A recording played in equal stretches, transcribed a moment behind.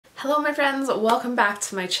Hello my friends, welcome back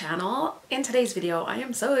to my channel. In today's video, I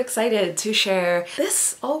am so excited to share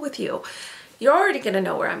this all with you. You're already gonna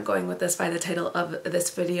know where I'm going with this by the title of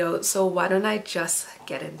this video, so why don't I just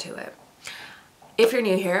get into it. If you're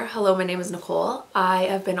new here, hello, my name is Nicole. I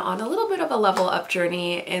have been on a little bit of a level up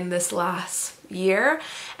journey in this last year,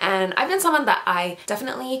 and I've been someone that I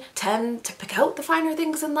definitely tend to pick out the finer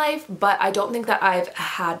things in life, but I don't think that I've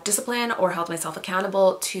had discipline or held myself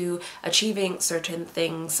accountable to achieving certain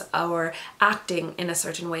things or acting in a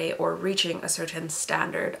certain way or reaching a certain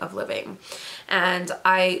standard of living. And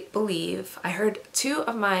I believe I heard two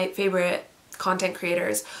of my favorite content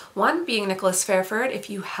creators, one being Nicholas Fairford. If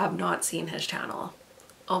you have not seen his channel,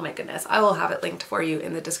 oh my goodness, I will have it linked for you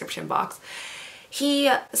in the description box.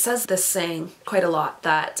 He says this saying quite a lot,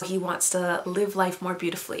 that he wants to live life more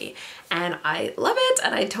beautifully, and I love it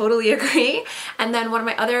and I totally agree. And then one of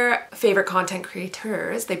my other favorite content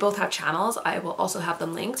creators, they both have channels, I will also have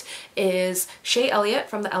them linked, is Shay Elliott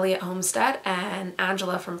from the Elliott Homestead and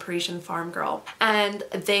Angela from Parisian Farm Girl. And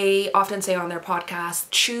they often say on their podcast,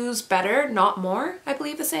 choose better, not more, I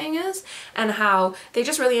believe the saying is, and how they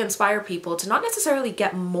just really inspire people to not necessarily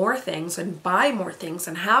get more things and buy more things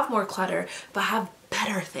and have more clutter, but have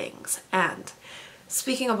better things. And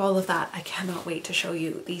speaking of all of that, I cannot wait to show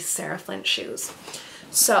you these Sarah Flint shoes.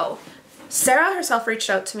 So Sarah herself reached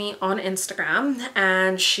out to me on Instagram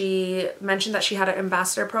and she mentioned that she had an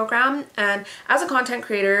ambassador program, and as a content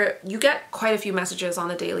creator you get quite a few messages on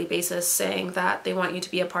a daily basis saying that they want you to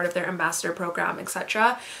be a part of their ambassador program,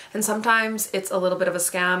 etc. And sometimes it's a little bit of a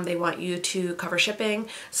scam. They want you to cover shipping.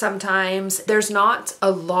 Sometimes there's not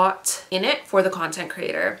a lot in it for the content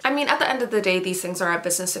creator. I mean, at the end of the day, these things are a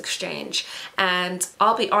business exchange, and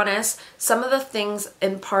I'll be honest, some of the things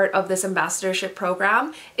in part of this ambassadorship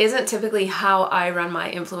program isn't typically how I run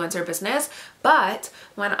my influencer business. But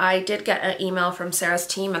when I did get an email from Sarah's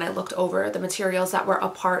team and I looked over the materials that were a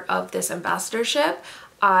part of this ambassadorship,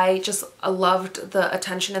 I just loved the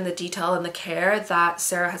attention and the detail and the care that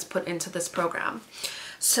Sarah has put into this program.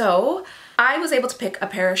 So I was able to pick a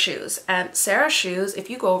pair of shoes, and Sarah's shoes, if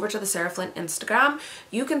you go over to the Sarah Flint Instagram,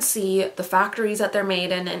 you can see the factories that they're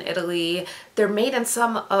made in Italy. They're made in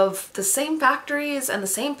some of the same factories and the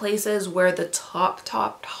same places where the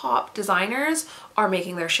top designers are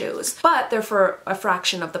making their shoes, but they're for a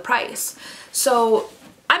fraction of the price. So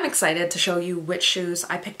I'm excited to show you which shoes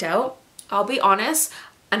I picked out. I'll be honest,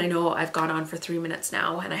 and I know I've gone on for 3 minutes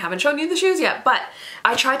now and I haven't shown you the shoes yet, but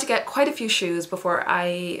I tried to get quite a few shoes before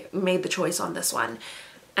I made the choice on this one,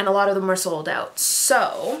 and a lot of them were sold out.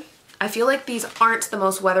 So I feel like these aren't the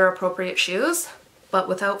most weather appropriate shoes, but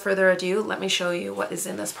without further ado, let me show you what is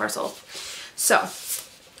in this parcel. So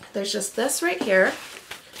there's just this right here,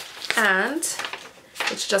 and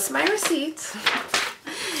it's just my receipt,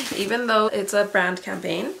 even though it's a brand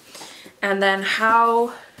campaign. And then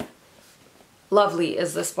how lovely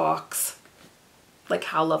is this box? Like,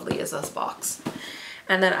 how lovely is this box?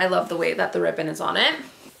 And then I love the way that the ribbon is on it.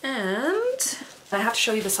 And I have to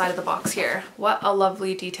show you the side of the box here. What a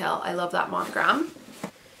lovely detail. I love that monogram.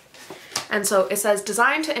 And so it says,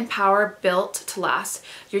 designed to empower, built to last.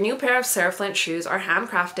 Your new pair of Sarah Flint shoes are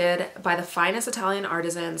handcrafted by the finest Italian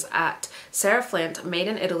artisans at Sarah Flint. Made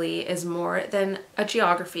in Italy is more than a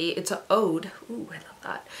geography. It's an ode. Ooh, I love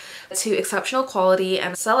that. To exceptional quality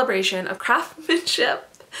and celebration of craftsmanship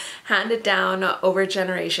handed down over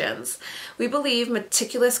generations. We believe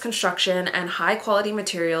meticulous construction and high quality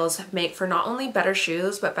materials make for not only better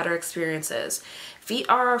shoes, but better experiences. Feet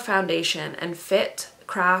are our foundation, and fit,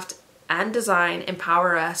 craft, and design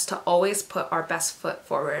empower us to always put our best foot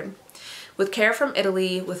forward. With care from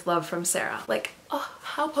Italy, with love from Sarah. Like, oh,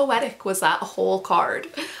 how poetic was that whole card?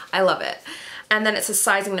 I love it. And then it says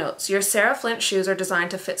sizing notes. Your Sarah Flint shoes are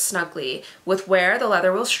designed to fit snugly. With wear, the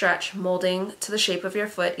leather will stretch, molding to the shape of your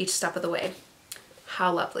foot each step of the way.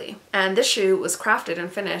 How lovely. And this shoe was crafted and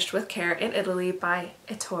finished with care in Italy by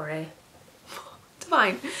Ettore.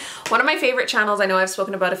 Divine. One of my favorite channels, I know I've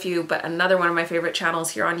spoken about a few, but another one of my favorite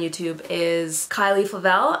channels here on YouTube is Kylie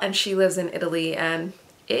Flavel, and she lives in Italy, and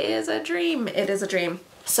it is a dream. It is a dream.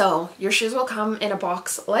 So your shoes will come in a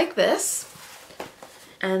box like this,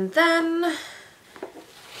 and then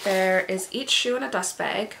there is each shoe in a dust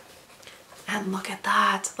bag. And look at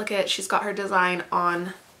that. Look at, she's got her design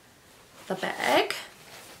on the bag.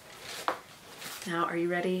 Now, are you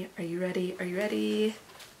ready? Are you ready? Are you ready?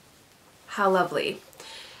 How lovely.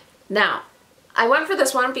 Now, I went for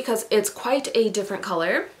this one because it's quite a different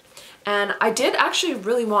color, and I did actually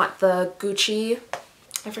really want the Gucci,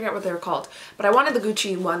 I forget what they were called, but I wanted the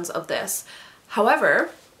Gucci ones of this.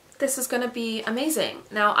 However, this is going to be amazing.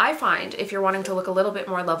 Now I find if you're wanting to look a little bit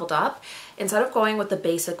more leveled up, instead of going with the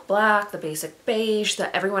basic black, the basic beige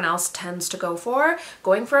that everyone else tends to go for,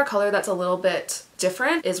 going for a color that's a little bit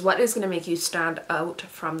different is what is going to make you stand out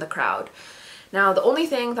from the crowd. Now the only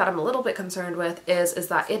thing that I'm a little bit concerned with is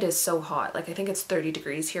that it is so hot. Like I think it's 30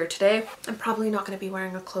 degrees here today. I'm probably not going to be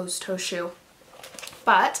wearing a closed toe shoe.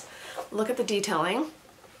 But look at the detailing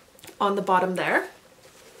on the bottom there.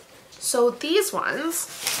 So these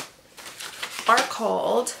ones are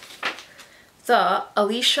called the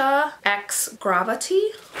Alysia X Gravati,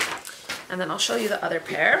 and then I'll show you the other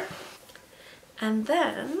pair, and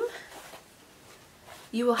then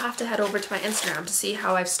you will have to head over to my Instagram to see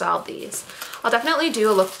how I've styled these. I'll definitely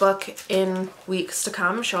do a lookbook in weeks to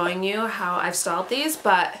come showing you how I've styled these,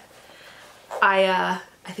 but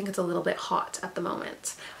I think it's a little bit hot at the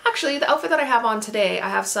moment. Actually, the outfit that I have on today, I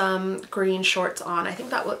have some green shorts on. I think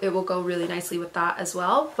that it will go really nicely with that as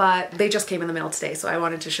well, but they just came in the mail today, so I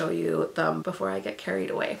wanted to show you them before I get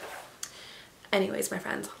carried away. Anyways, my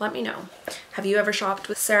friends, let me know. Have you ever shopped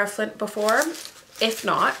with Sarah Flint before? If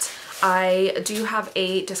not, I do have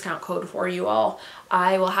a discount code for you all.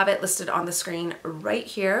 I will have it listed on the screen right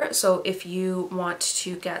here. So if you want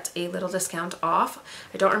to get a little discount off,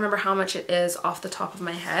 I don't remember how much it is off the top of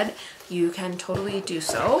my head, you can totally do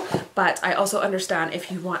so. But I also understand if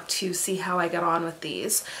you want to see how I get on with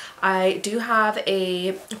these. I do have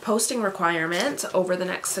a posting requirement over the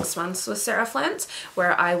next 6 months with Sarah Flint,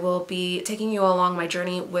 where I will be taking you along my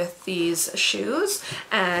journey with these shoes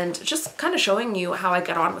and just kind of showing you how I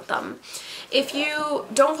get on with them. If you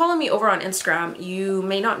don't follow me over on Instagram, you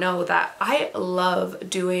may not know that I love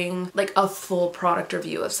doing like a full product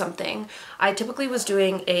review of something. I typically was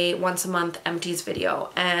doing a once a month empties video,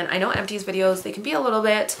 and I know empties videos, they can be a little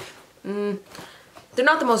bit, they're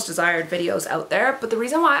not the most desired videos out there, but the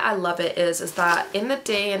reason why I love it is that in the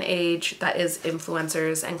day and age that is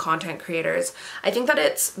influencers and content creators, I think that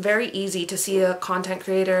it's very easy to see a content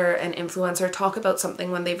creator and influencer talk about something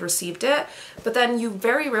when they've received it, but then you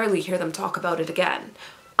very rarely hear them talk about it again,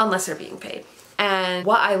 unless they're being paid. And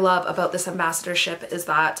what I love about this ambassadorship is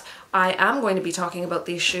that I am going to be talking about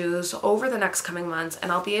these shoes over the next coming months,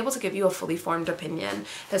 and I'll be able to give you a fully formed opinion.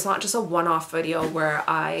 It's not just a one-off video where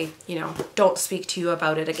I, don't speak to you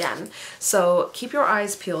about it again. So keep your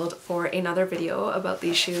eyes peeled for another video about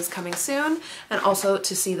these shoes coming soon, and also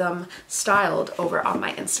to see them styled over on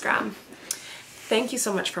my Instagram. Thank you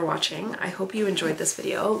so much for watching. I hope you enjoyed this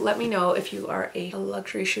video. Let me know if you are a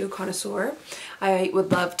luxury shoe connoisseur. I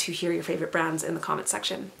would love to hear your favorite brands in the comment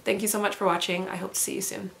section. Thank you so much for watching. I hope to see you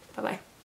soon. Bye-bye.